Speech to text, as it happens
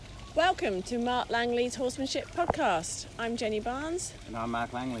Welcome to Mark Langley's Horsemanship Podcast. I'm Jenny Barnes. And I'm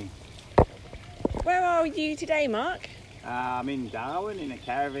Mark Langley. Where are you today, Mark? I'm in Darwin in a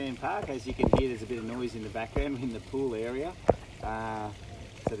caravan park. As you can hear, there's a bit of noise in the background. We're in the pool area.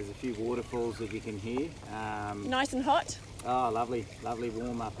 So there's a few waterfalls that you can hear. Nice and hot? Oh, lovely, lovely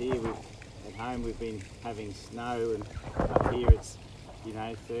warm up here. At home we've been having snow, and up here it's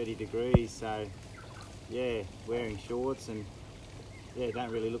 30 degrees. So yeah, wearing shorts and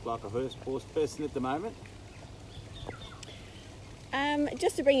don't really look like a horse person at the moment.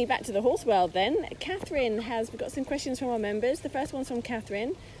 Just to bring you back to the horse world then, we've got some questions from our members. The first one's from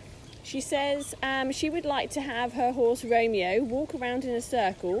Catherine. She says she would like to have her horse Romeo walk around in a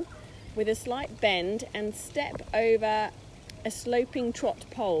circle with a slight bend and step over a sloping trot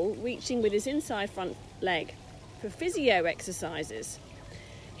pole, reaching with his inside front leg for physio exercises.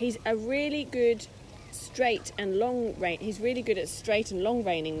 He's really good at straight and long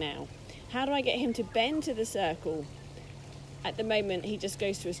reining now. How do I get him to bend to the circle? At the moment, he just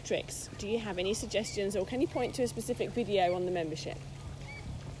goes to his tricks. Do you have any suggestions, or can you point to a specific video on the membership?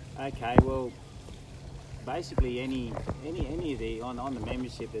 Okay, well, basically any of the on the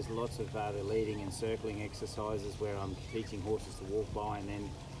membership, there's lots of the leading and circling exercises where I'm teaching horses to walk by and then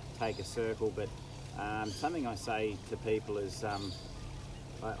take a circle. But something I say to people is,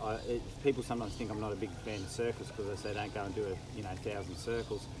 people sometimes think I'm not a big fan of circles because I say don't go and do 1,000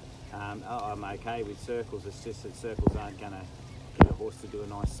 circles. I'm okay with circles. It's just that circles aren't going to get a horse to do a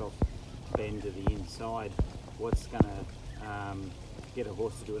nice soft bend to the inside. What's going to get a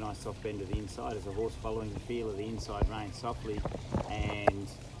horse to do a nice soft bend to the inside is a horse following the feel of the inside rein softly and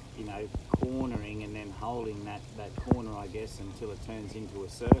cornering and then holding that corner, I guess, until it turns into a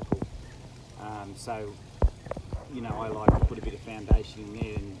circle. I like to put a bit of foundation in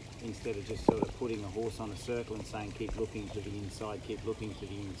there, and instead of just sort of putting a horse on a circle and saying keep looking to the inside, keep looking to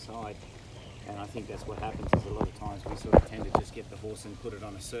the inside. And I think that's what happens is a lot of times we sort of tend to just get the horse and put it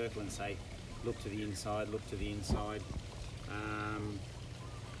on a circle and say look to the inside, look to the inside.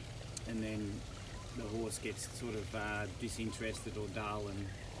 And then the horse gets sort of disinterested or dull and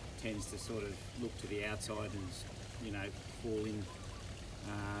tends to sort of look to the outside and fall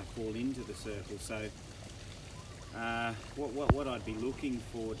into the circle. So what I'd be looking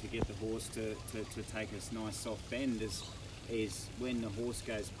for to get the horse to take a nice soft bend is when the horse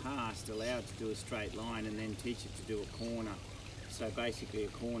goes past, allow it to do a straight line and then teach it to do a corner. So basically a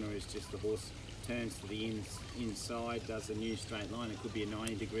corner is just the horse turns to the inside, does a new straight line. It could be a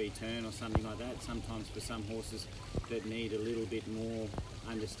 90-degree turn or something like that. Sometimes for some horses that need a little bit more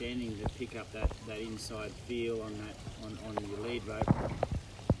understanding to pick up that inside feel on your lead rope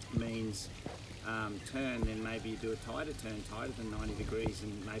means turn, then maybe you do a tighter turn, tighter than 90 degrees,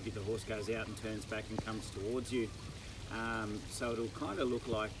 and maybe the horse goes out and turns back and comes towards you. So it'll kind of look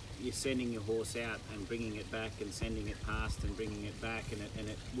like you're sending your horse out and bringing it back and sending it past and bringing it back, and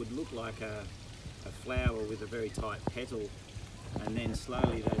it would look like a flower with a very tight petal, and then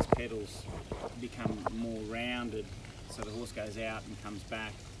slowly those petals become more rounded, so the horse goes out and comes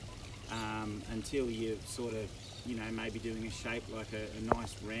back until you're sort of maybe doing a shape like a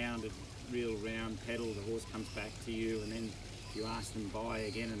nice rounded, real round petal. The horse comes back to you, and then you ask them by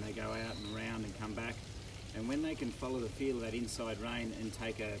again and they go out and round and come back. And when they can follow the feel of that inside rein and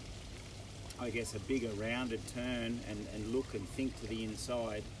take a bigger rounded turn and look and think to the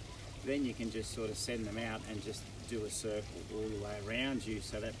inside, then you can just sort of send them out and just do a circle all the way around you,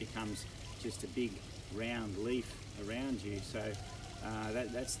 so that becomes just a big round leaf around you. So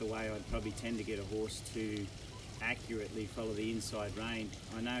that's the way I'd probably tend to get a horse to accurately follow the inside rein.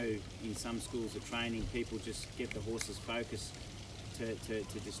 I know in some schools of training people just get the horse's focus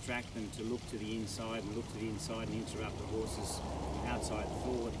to distract them to look to the inside and interrupt the horse's outside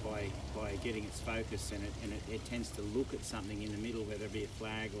thought by getting its focus, and it tends to look at something in the middle, whether it be a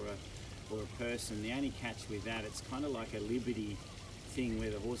flag or a person. The only catch with that, it's kind of like a liberty thing where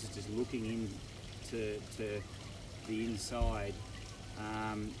the horse is just looking into the inside.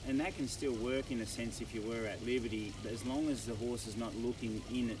 And that can still work in a sense if you were at liberty, but as long as the horse is not looking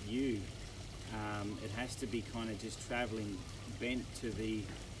in at you, it has to be kind of just travelling bent to the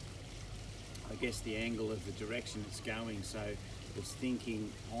angle of the direction it's going. So it's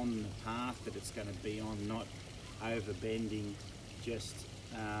thinking on the path that it's going to be on, not over bending, just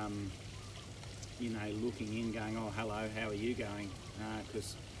looking in, going, oh hello, how are you going?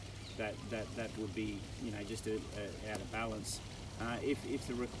 Because that would be just out of balance. If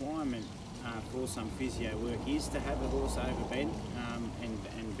the requirement for some physio work is to have a horse over bend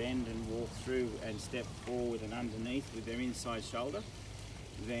and bend and walk through and step forward and underneath with their inside shoulder,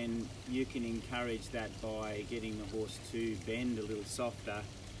 then you can encourage that by getting the horse to bend a little softer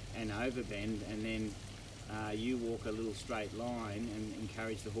and overbend, and then you walk a little straight line and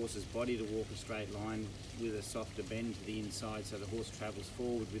encourage the horse's body to walk a straight line with a softer bend to the inside, so the horse travels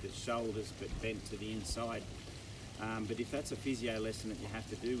forward with its shoulders but bent to the inside. But if that's a physio lesson that you have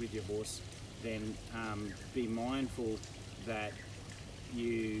to do with your horse, then be mindful that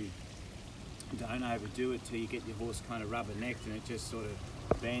you don't overdo it till you get your horse kind of rubbernecked and it just sort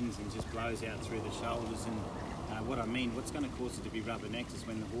of bends and just blows out through the shoulders. And what's going to cause it to be rubbernecked is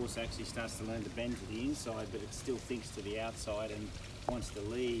when the horse actually starts to learn to bend to the inside, but it still thinks to the outside and wants to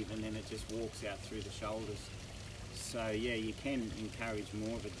leave, and then it just walks out through the shoulders. So yeah, you can encourage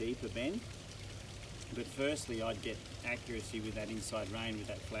more of a deeper bend. But firstly, I'd get accuracy with that inside rein, with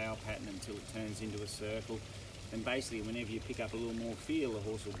that flower pattern, until it turns into a circle. And basically, whenever you pick up a little more feel, the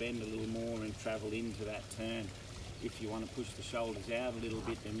horse will bend a little more and travel into that turn. If you want to push the shoulders out a little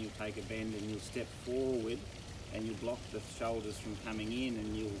bit, then you'll take a bend and you'll step forward and you'll block the shoulders from coming in,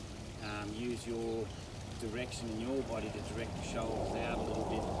 and you'll use your direction in your body to direct the shoulders out a little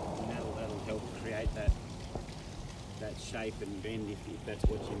bit, and that'll help create that shape and bend if that's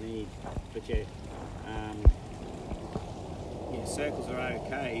what you need. But yeah, circles are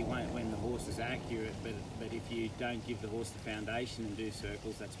okay when the horse is accurate, but if you don't give the horse the foundation and do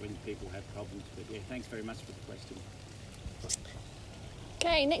circles, that's when people have problems. But yeah, thanks very much for the question.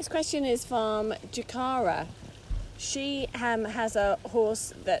 Okay, next question is from Jakara. She has a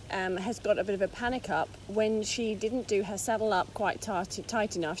horse that has got a bit of a panic up when she didn't do her saddle up quite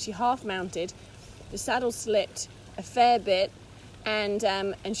tight enough. She half mounted, the saddle slipped a fair bit, and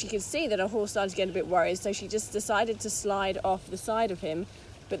she could see that her horse started to get a bit worried, so she just decided to slide off the side of him.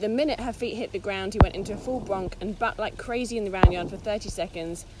 But the minute her feet hit the ground, he went into a full bronc and bucked like crazy in the roundyard for 30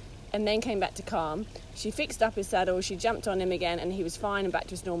 seconds, and then came back to calm. She fixed up his saddle, she jumped on him again, and he was fine and back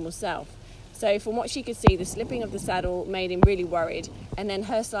to his normal self. So from what she could see, the slipping of the saddle made him really worried, and then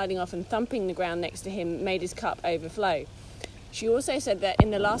her sliding off and thumping the ground next to him made his cup overflow. She also said that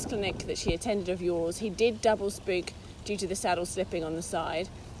in the last clinic that she attended of yours, he did double spook due to the saddle slipping on the side,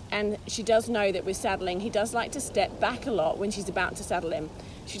 and she does know that with saddling, he does like to step back a lot when she's about to saddle him.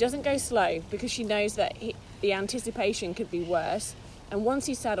 She doesn't go slow because she knows that the anticipation could be worse, and once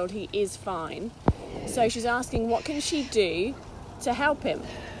he's saddled, he is fine. So she's asking, what can she do to help him?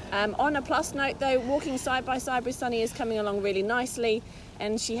 On a plus note though, walking side by side with Sunny is coming along really nicely,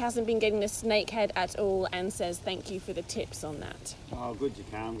 and she hasn't been getting the snake head at all, and says thank you for the tips on that. Oh, good,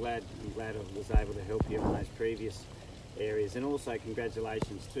 Jakar. I'm glad I was able to help you on those previous areas, and also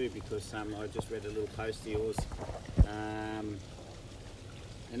congratulations too, because I just read a little post of yours,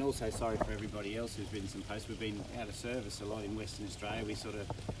 and also sorry for everybody else who's written some posts. We've been out of service a lot in Western Australia.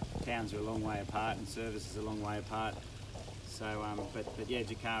 Towns are a long way apart and service is a long way apart. So, but yeah,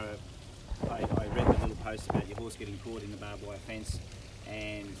 Jakara, I read the little post about your horse getting caught in the barbed wire fence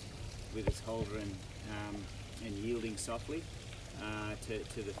and with its holder and yielding softly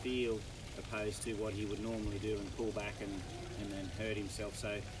to the field, opposed to what he would normally do and pull back and then hurt himself.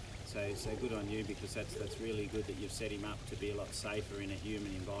 So good on you, because that's really good that you've set him up to be a lot safer in a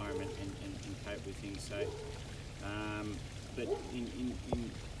human environment and cope with things. So, but in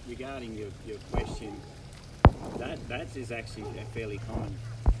regarding your question, that is actually a fairly common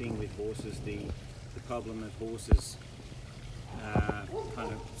thing with horses. The problem of horses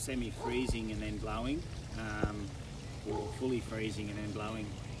kind of semi-freezing and then blowing, or fully freezing and then blowing,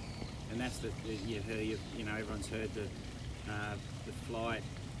 and that's everyone's heard the flight,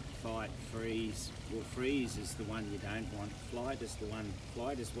 fight, freeze. Well, freeze is the one you don't want. Flight is the one.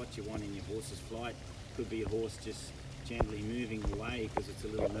 Flight is what you want in your horse's flight. Could be a horse just gently moving away because it's a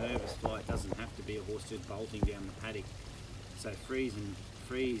little nervous. Flight doesn't have to be a horse just bolting down the paddock. So freeze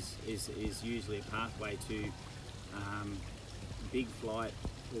is usually a pathway to big flight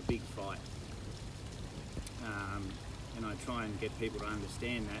or big fight. And I try and get people to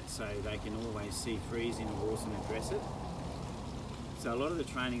understand that so they can always see freeze in a horse and address it. So a lot of the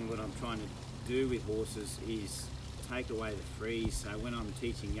training, what I'm trying to do with horses is take away the freeze. So when I'm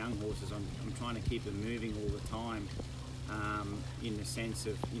teaching young horses, I'm trying to keep them moving all the time, in the sense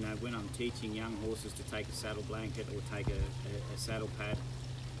of, when I'm teaching young horses to take a saddle blanket or take a saddle pad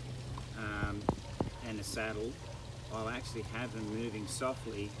and a saddle, I'll actually have them moving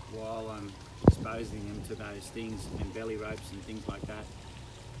softly while I'm exposing them to those things, and belly ropes and things like that.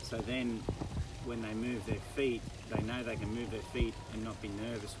 So then when they move their feet, they know they can move their feet and not be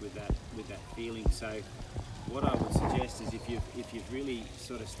nervous with that feeling. So what I would suggest is if you've really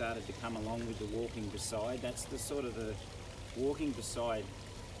sort of started to come along with the walking beside, that's the sort of the walking beside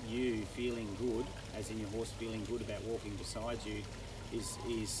you feeling good, as in your horse feeling good about walking beside you,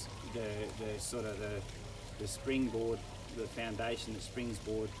 is the sort of the springboard the foundation that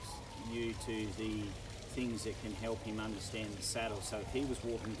springboards you to the things that can help him understand the saddle. So if he was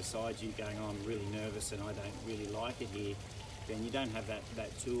walking beside you going, oh, I'm really nervous and I don't really like it here, then you don't have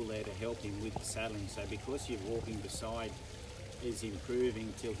that tool there to help him with the saddling. So because you're walking beside is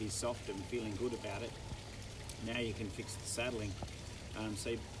improving till he's soft and feeling good about it, now you can fix the saddling.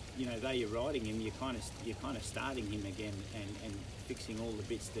 So you know, though you're riding him, you're kind of starting him again and fixing all the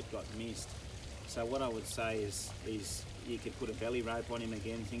bits that got missed. So what I would say is you could put a belly rope on him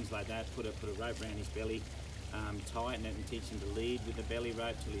again, things like that. Put a rope around his belly, tighten it and teach him to lead with the belly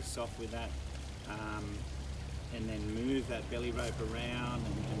rope till he's soft with that, and then move that belly rope around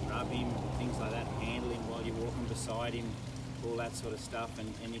and rub him, things like that. Handle him while you're walking beside him, all that sort of stuff.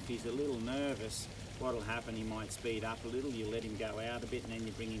 And if he's a little nervous, what'll happen, he might speed up a little. You let him go out a bit and then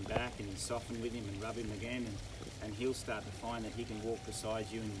you bring him back and you soften with him and rub him again, and he'll start to find that he can walk beside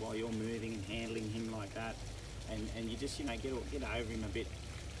you and while you're moving and handling him like that, and you just, you know, get over him a bit.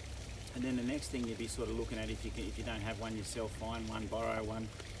 And then the next thing you'd be sort of looking at, if you don't have one yourself, find one, borrow one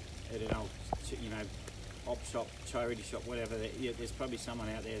at an old, you know, op shop, charity shop, whatever. There's probably someone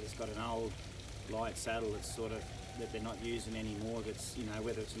out there that's got an old light saddle that's sort of, that they're not using anymore, that's, you know,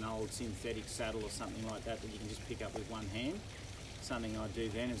 whether it's an old synthetic saddle or something like that you can just pick up with one hand. Something I'd do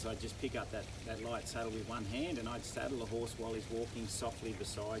then is I'd just pick up that light saddle with one hand and I'd saddle the horse while he's walking softly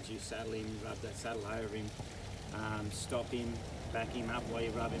beside you, saddle him, rub that saddle over him, stop him, back him up while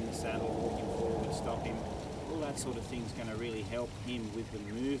you rub him the saddle, walk him forward, stop him. All that sort of thing's going to really help him with the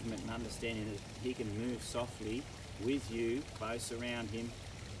movement and understanding that he can move softly with you, close around him,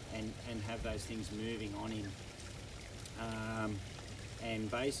 and have those things moving on him.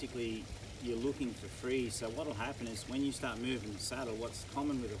 And basically you're looking for freeze. So what'll happen is when you start moving the saddle, what's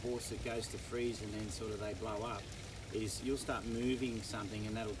common with a horse that goes to freeze and then sort of they blow up, is you'll start moving something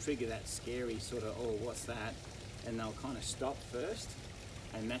and that'll trigger that scary sort of, oh, what's that? And they'll kind of stop first.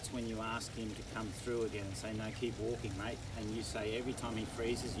 And that's when you ask him to come through again and say, no, keep walking, mate. And you say, every time he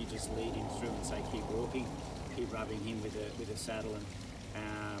freezes, you just lead him through and say, keep walking, keep rubbing him with a saddle.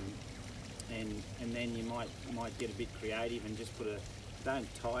 And then you might get a bit creative and just don't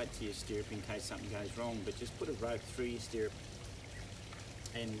tie it to your stirrup in case something goes wrong, but just put a rope through your stirrup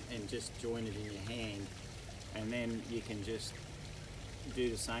and just join it in your hand. And then you can just do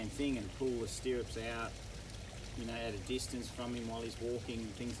the same thing and pull the stirrups out, you know, at a distance from him while he's walking,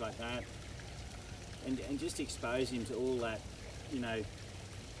 things like that. And just expose him to all that, you know,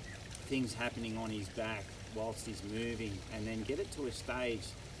 things happening on his back whilst he's moving, and then get it to a stage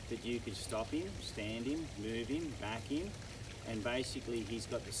that you could stop him, stand him, move him, back him, and basically he's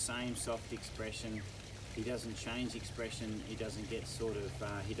got the same soft expression. He doesn't change expression. He doesn't get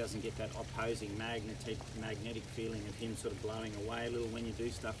he doesn't get that opposing magnetic feeling of him sort of blowing away a little when you do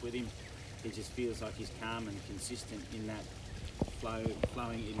stuff with him. He just feels like he's calm and consistent in that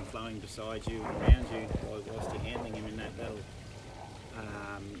flowing beside you and around you whilst you're handling him, and that'll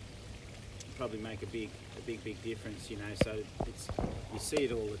probably make a big difference, you know. So you see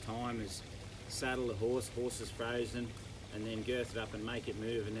it all the time, is saddle the horse is frozen, and then girth it up and make it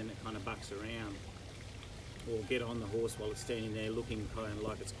move, and then it kind of bucks around. Or get on the horse while it's standing there looking kind of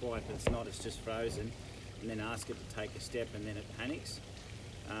like it's quiet, but it's not, it's just frozen, and then ask it to take a step, and then it panics.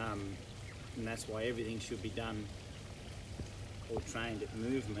 And that's why everything should be done or trained at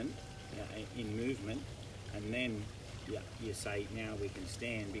movement, in movement, and then you say, now we can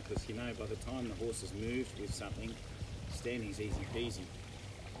stand, because you know by the time the horse has moved with something, standing's easy peasy.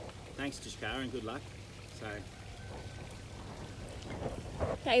 Thanks, Tishkara, and good luck.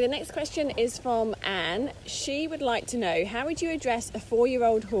 Okay, the next question is from Anne. She would like to know, how would you address a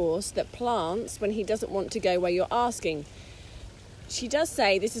 4-year-old horse that plants when he doesn't want to go where you're asking? She does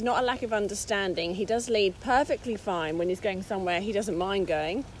say this is not a lack of understanding. He does lead perfectly fine when he's going somewhere he doesn't mind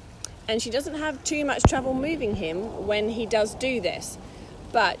going, and she doesn't have too much trouble moving him when he does do this.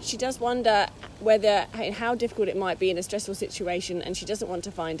 But she does wonder how difficult it might be in a stressful situation, and she doesn't want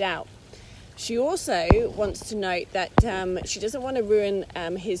to find out. She also wants to note that she doesn't want to ruin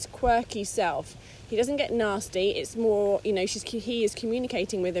his quirky self. He doesn't get nasty. It's more, you know, he is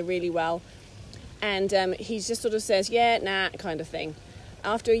communicating with her really well. And he just sort of says, yeah, nah, kind of thing.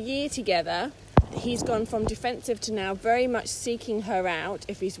 After a year together, he's gone from defensive to now very much seeking her out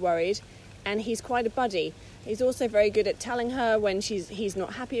if he's worried. And he's quite a buddy. He's also very good at telling her when he's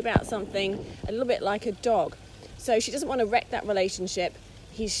not happy about something, a little bit like a dog. So she doesn't want to wreck that relationship.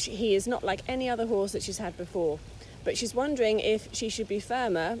 He is not like any other horse that she's had before. But she's wondering if she should be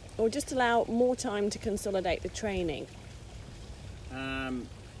firmer or just allow more time to consolidate the training.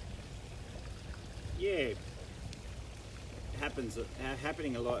 Yeah,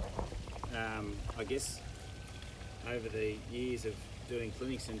 happening a lot. I guess over the years of doing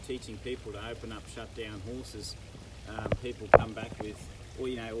clinics and teaching people to open up, shut down horses, people come back with, or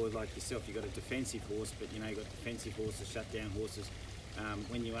like yourself, you've got a defensive horse, but you've got defensive horses, shut down horses.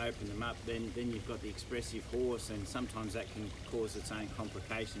 When you open them up, then you've got the expressive horse, and sometimes that can cause its own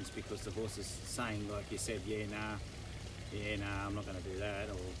complications because the horse is saying, like you said, I'm not going to do that,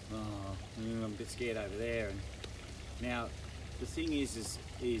 or I'm a bit scared over there. And now, the thing is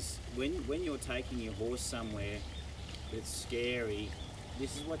when you're taking your horse somewhere that's scary,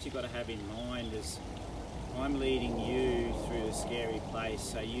 this is what you've got to have in mind: is I'm leading you through a scary place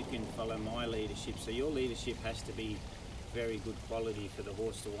so you can follow my leadership. So your leadership has to be very good quality for the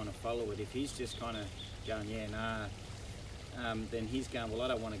horse to want to follow it. If he's just kind of going, then he's going, well, I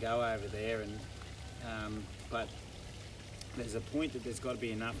don't want to go over there. And but there's a point that there's got to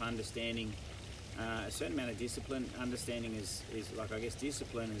be enough understanding, a certain amount of discipline. Understanding is like, I guess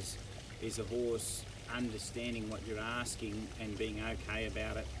discipline is a horse understanding what you're asking and being okay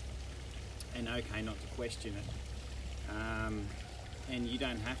about it, and okay not to question it. And you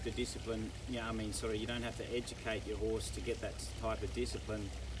don't have to discipline, you don't have to educate your horse to get that type of discipline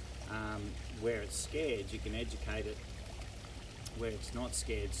where it's scared. You can educate it where it's not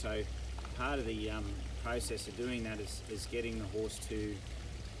scared. So part of the process of doing that is getting the horse to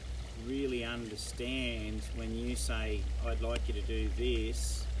really understand when you say, I'd like you to do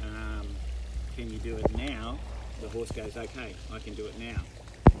this, can you do it now? The horse goes, okay, I can do it now.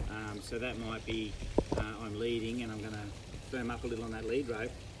 So that might be, I'm leading and I'm going to firm up a little on that lead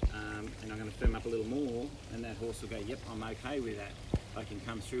rope, and I'm going to firm up a little more, and that horse will go, yep, I'm okay with that. I can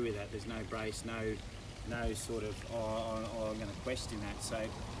come through with that. There's no brace, no sort of, I'm going to question that. So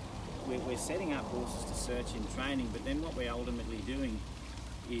we're setting up horses to search in training, but then what we're ultimately doing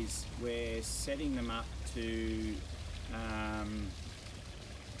is we're setting them up to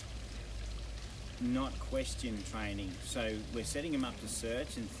not question training. So we're setting them up to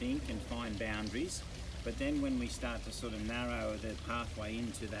search and think and find boundaries, but then when we start to sort of narrow the pathway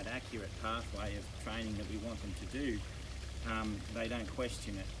into that accurate pathway of training that we want them to do, they don't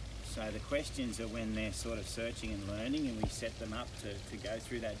question it. So the questions are when they're sort of searching and learning, and we set them up to go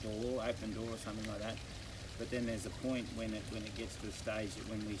through that door, open door or something like that. But then there's a point when it gets to the stage that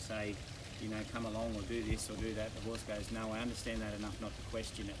when we say, come along or do this or do that, the horse goes, no, I understand that enough not to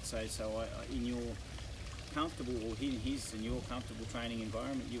question it. So in your comfortable, or in his and your comfortable training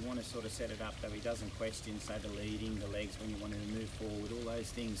environment, you want to sort of set it up that he doesn't question, say, the leading, the legs when you want to move forward. All those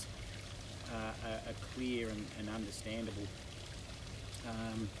things are clear and understandable.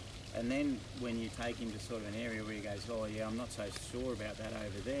 And then when you take him to sort of an area where he goes, oh yeah, I'm not so sure about that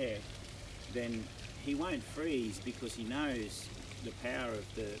over there, then he won't freeze, because he knows the power of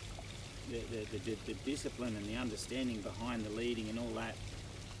the discipline and the understanding behind the leading and all that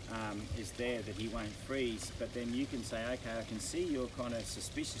is there, that he won't freeze. But then you can say, okay, I can see you're kind of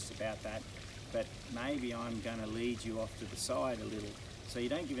suspicious about that, but maybe I'm going to lead you off to the side a little. So you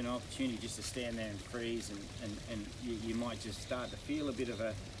don't give an opportunity just to stand there and freeze, and you might just start to feel a bit of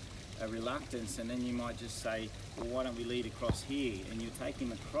a reluctance, and then you might just say, well, why don't we lead across here? And you take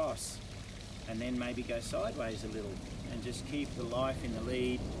him across, and then maybe go sideways a little, and just keep the life in the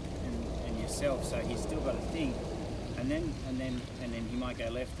lead and yourself. So he's still got to think, and then he might go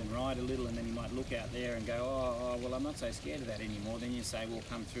left and right a little, and then he might look out there and go, oh well, I'm not so scared of that anymore. Then you say, well,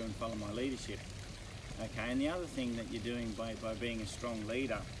 come through and follow my leadership. Okay, and the other thing that you're doing by being a strong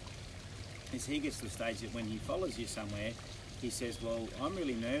leader is he gets to the stage that when he follows you somewhere, he says, well, I'm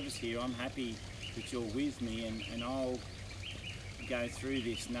really nervous here. I'm happy that you're with me, and I'll go through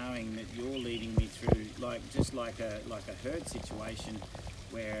this knowing that you're leading me through, just like a herd situation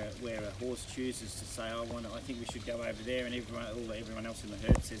where a horse chooses to say, I think we should go over there, and everyone else in the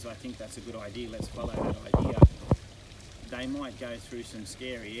herd says, I think that's a good idea, let's follow that idea. They might go through some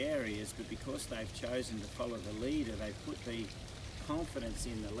scary areas, but because they've chosen to follow the leader, they put the confidence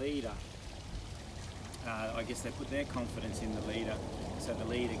in the leader. I guess they put their confidence in the leader, so the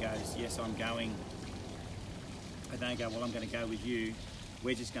leader goes, yes, I'm going. And they go, well, I'm going to go with you.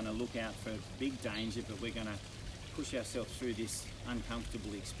 We're just going to look out for big danger, but we're going to push ourselves through this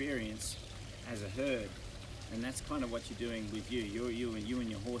uncomfortable experience as a herd. And that's kind of what you're doing with you. You and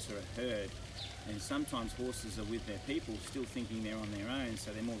your horse are a herd. And sometimes horses are with their people, still thinking they're on their own,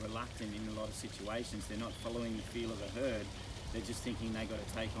 so they're more reluctant in a lot of situations. They're not following the feel of a herd. They're just thinking they've got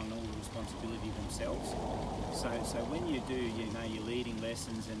to take on all the responsibility themselves. So when you do, your leading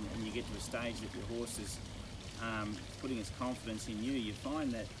lessons, and you get to a stage that your horse is putting its confidence in you, you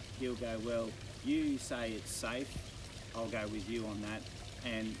find that he'll go, well, you say it's safe, I'll go with you on that.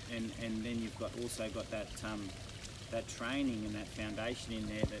 And then you've also got that training and that foundation in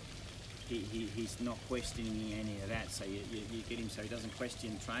there that he's not questioning any of that. So you get him so he doesn't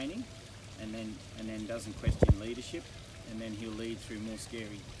question training, and then doesn't question leadership, and then he'll lead through more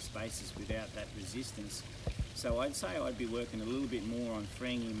scary spaces without that resistance. So I'd say I'd be working a little bit more on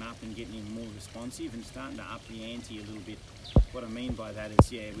freeing him up and getting him more responsive and starting to up the ante a little bit. What I mean by that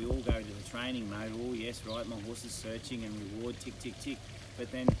is, yeah, we all go to the training mode. Oh yes, right, my horse is searching and reward, tick, tick, tick.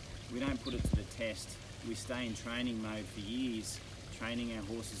 But then we don't put it to the test. We stay in training mode for years, training our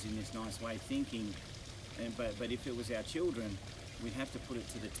horses in this nice way, thinking. But if it was our children, we'd have to put it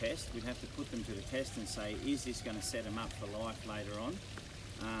to the test. We'd have to put them to the test and say, is this going to set them up for life later on?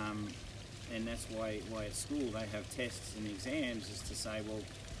 And that's why at school they have tests and exams, is to say, well,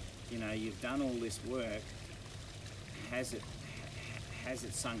 you know, you've done all this work. Has it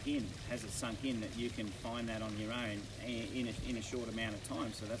sunk in? Has it sunk in that you can find that on your own in a short amount of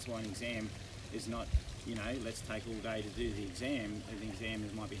time? So that's why an exam is not, you know, let's take all day to do the exam. The exam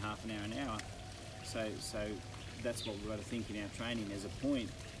might be half an hour. So that's what we've got to think in our training. There's a point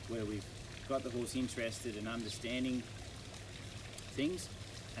where we've got the horse interested in understanding things,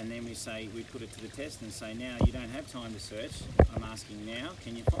 and then we put it to the test and say, now you don't have time to search. I'm asking now,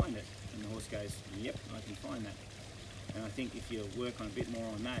 can you find it? And the horse goes, yep, I can find that. And I think if you work on a bit more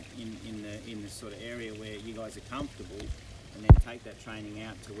on that in the sort of area where you guys are comfortable, and then take that training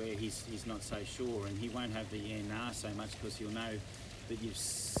out to where he's not so sure, and he won't have the nah so much, because he'll know that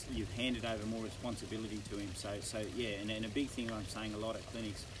you've handed over more responsibility to him. So yeah, and a big thing I'm saying a lot at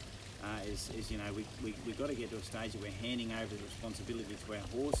clinics is you know, we've got to get to a stage where we're handing over the responsibility to our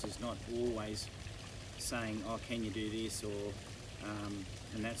horses, not always saying, oh, can you do this, or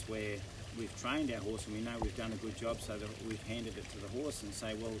and that's where we've trained our horse and we know we've done a good job, so that we've handed it to the horse and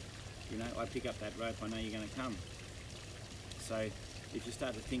say, well, you know, I pick up that rope, I know you're going to come. So if you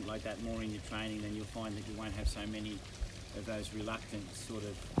start to think like that more in your training, then you'll find that you won't have so many of those reluctant sort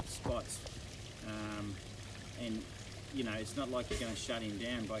of spots. And you know, it's not like you're going to shut him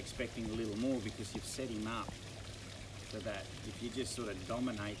down by expecting a little more, because you've set him up for that. If you just sort of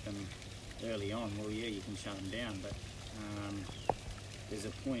dominate them early on, well, yeah, you can shut them down, but there's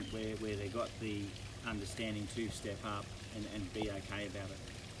a point where they got the understanding to step up and be okay about it.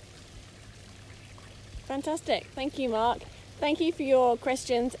 Fantastic. Thank you, Mark. Thank you for your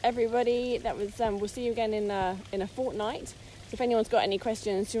questions, everybody. That was. We'll see you again in a fortnight. So if anyone's got any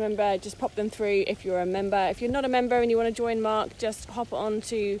questions, remember, just pop them through if you're a member. If you're not a member and you want to join Mark, just hop on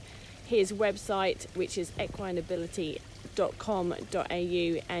to his website, which is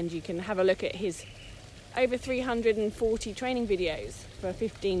equineability.com.au, and you can have a look at his over 340 training videos for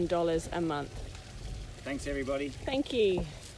 $15 a month. Thanks, everybody. Thank you.